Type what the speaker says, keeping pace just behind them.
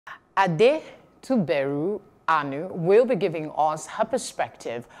Adetuberu Aanu will be giving us her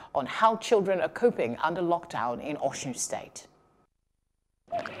perspective on how children are coping under lockdown in Osun State.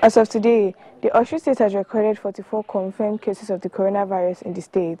 As of today, the Osun State has recorded 44 confirmed cases of the coronavirus in the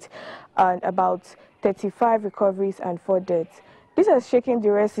state and about 35 recoveries and 4 deaths. This has shaken the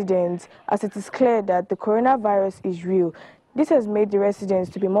residents as it is clear that the coronavirus is real. This has made the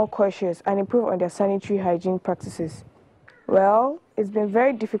residents to be more cautious and improve on their sanitary hygiene practices. Well, it's been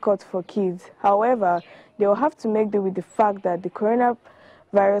very difficult for kids. However, they will have to make do with the fact that the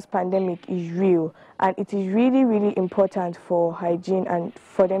coronavirus pandemic is real and it is really important for hygiene and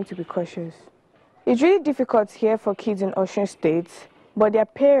for them to be cautious. It's really difficult here for kids in Osun State, but their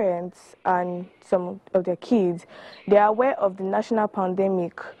parents and some of their kids, they are aware of the national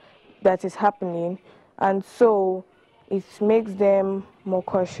pandemic that is happening, and so it makes them more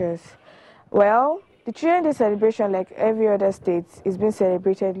cautious. Well, the Children's Day celebration, like every other state, is being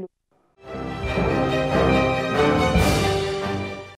celebrated.